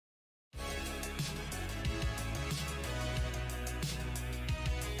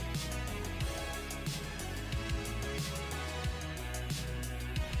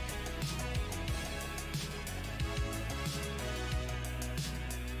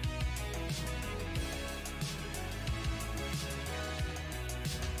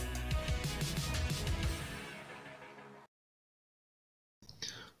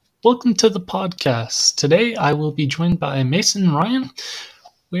Welcome to the podcast. Today I will be joined by Mason and Ryan,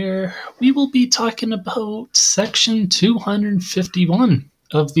 where we will be talking about Section 251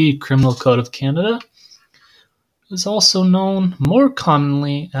 of the Criminal Code of Canada. It is also known more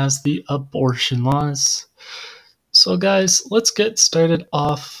commonly as the abortion laws. So guys, let's get started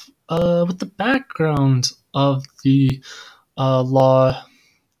off with the background of the law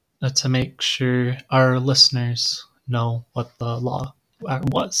to make sure our listeners know what the law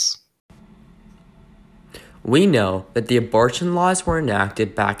was. We know that the abortion laws were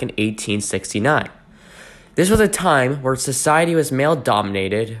enacted back in 1869. This was a time where society was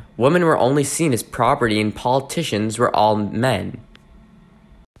male-dominated, women were only seen as property, and politicians were all men.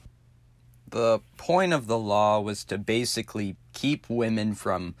 The point of the law was to basically keep women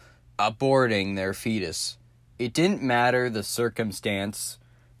from aborting their fetus. It didn't matter the circumstance,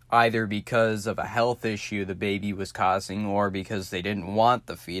 either because of a health issue the baby was causing or because they didn't want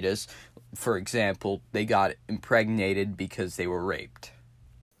the fetus. For example, they got impregnated because they were raped.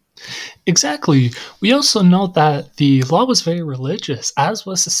 Exactly. We also know that the law was very religious, as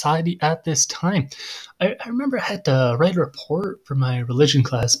was society at this time. I remember I had to write a report for my religion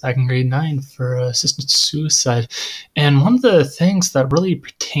class back in grade 9 for assisted suicide. And one of the things that really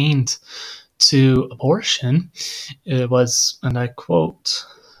pertained to abortion was, and I quote,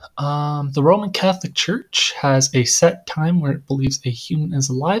 the Roman Catholic Church has a set time where it believes a human is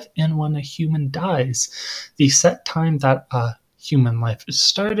alive, and when a human dies, the set time that a human life is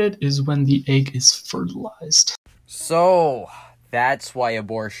started is when the egg is fertilized. So, that's why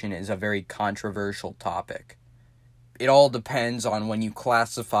abortion is a very controversial topic. It all depends on when you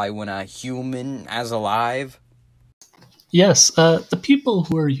classify when a human as alive. Yes, the people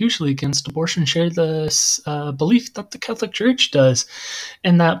who are usually against abortion share this belief that the Catholic Church does,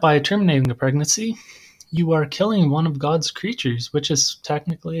 and that by terminating a pregnancy, you are killing one of God's creatures, which is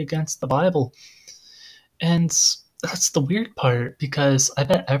technically against the Bible. And that's the weird part, because I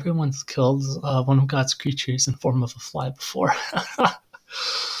bet everyone's killed one of God's creatures in form of a fly before.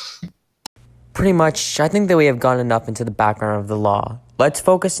 Pretty much, I think that we have gone enough into the background of the law. Let's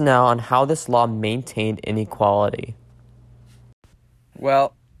focus now on how this law maintained inequality.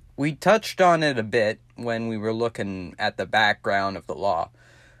 Well, we touched on it a bit when we were looking at the background of the law.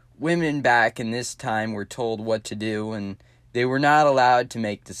 Women back in this time were told what to do, and they were not allowed to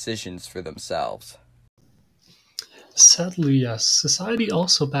make decisions for themselves. Sadly, yes. Society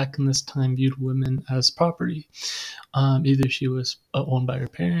also back in this time viewed women as property. Either she was owned by her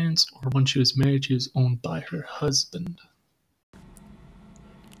parents, or when she was married, she was owned by her husband.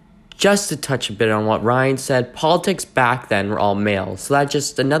 Just to touch a bit on what Ryan said, politics back then were all male, so that's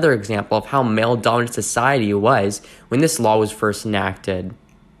just another example of how male-dominant society was when this law was first enacted.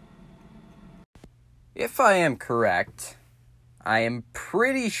 If I am correct, I am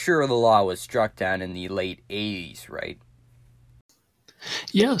pretty sure the law was struck down in the late 80s, right?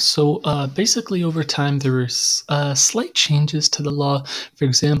 Yeah, so basically over time there were slight changes to the law. For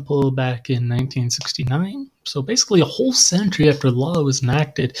example, back in 1969, so basically a whole century after the law was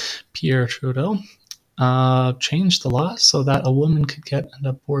enacted, Pierre Trudeau changed the law so that a woman could get an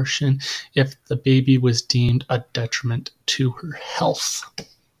abortion if the baby was deemed a detriment to her health.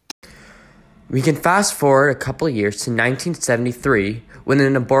 We can fast forward a couple of years to 1973 when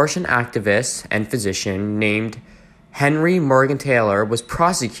an abortion activist and physician named Henry Morgan Taylor was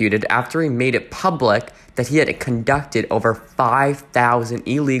prosecuted after he made it public that he had conducted over 5,000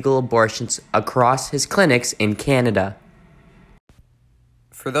 illegal abortions across his clinics in Canada.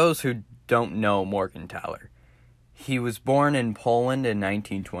 For those who don't know Morgan Taylor, he was born in Poland in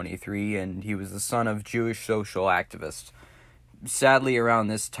 1923, and he was the son of Jewish social activists. Sadly, around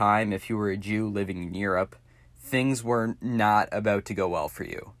this time, if you were a Jew living in Europe, things were not about to go well for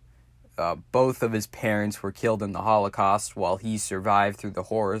you. Both of his parents were killed in the Holocaust, while he survived through the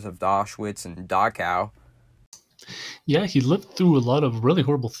horrors of Auschwitz and Dachau. Yeah, he lived through a lot of really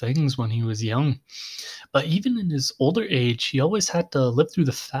horrible things when he was young. But even in his older age, he always had to live through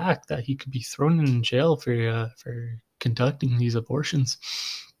the fact that he could be thrown in jail for conducting these abortions.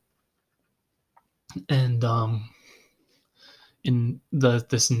 And in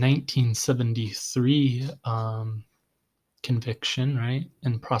this 1973 conviction, right,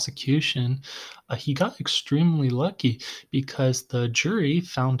 and prosecution, he got extremely lucky because the jury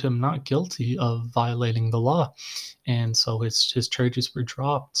found him not guilty of violating the law, and so his charges were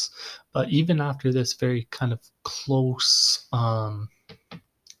dropped. But even after this very kind of close call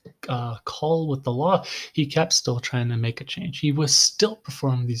with the law, he kept still trying to make a change. He was still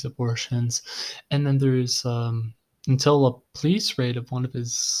performing these abortions, and then there's until a police raid of one of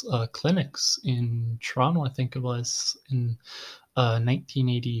his clinics in Toronto, I think it was, in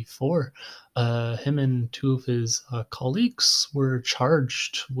 1984. Him and two of his colleagues were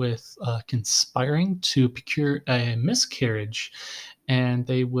charged with conspiring to procure a miscarriage, and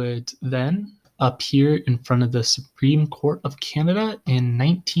they would then appear in front of the Supreme Court of Canada in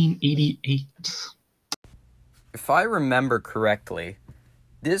 1988. If I remember correctly,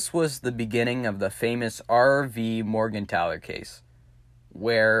 this was the beginning of the famous R.V. Morgentaler case,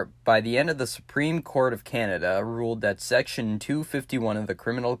 where, by the end of the Supreme Court of Canada, ruled that Section 251 of the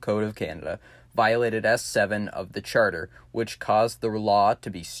Criminal Code of Canada violated S7 of the Charter, which caused the law to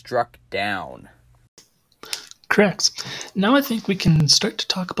be struck down. Correct. Now I think we can start to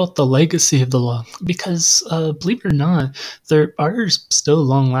talk about the legacy of the law, because believe it or not, there are still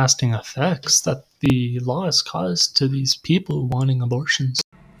long-lasting effects that the law has caused to these people wanting abortions.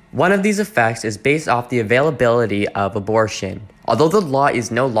 One of these effects is based off the availability of abortion. Although the law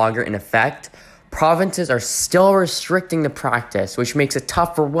is no longer in effect, provinces are still restricting the practice, which makes it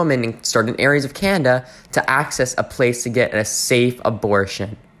tough for women in certain areas of Canada to access a place to get a safe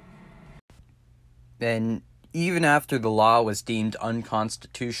abortion. And even after the law was deemed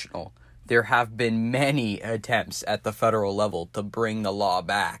unconstitutional, there have been many attempts at the federal level to bring the law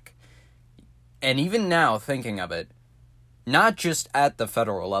back. And even now, thinking of it, not just at the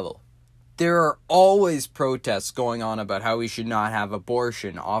federal level, there are always protests going on about how we should not have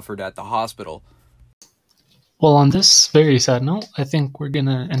abortion offered at the hospital. Well, on this very sad note, I think we're going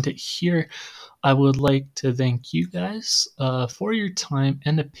to end it here. I would like to thank you guys for your time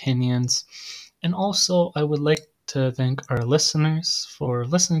and opinions. And also, I would like to thank our listeners for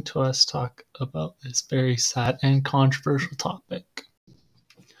listening to us talk about this very sad and controversial topic.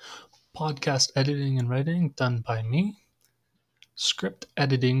 Podcast editing and writing done by me. Script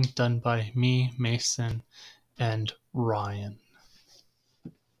editing done by me, Mason, and Ryan.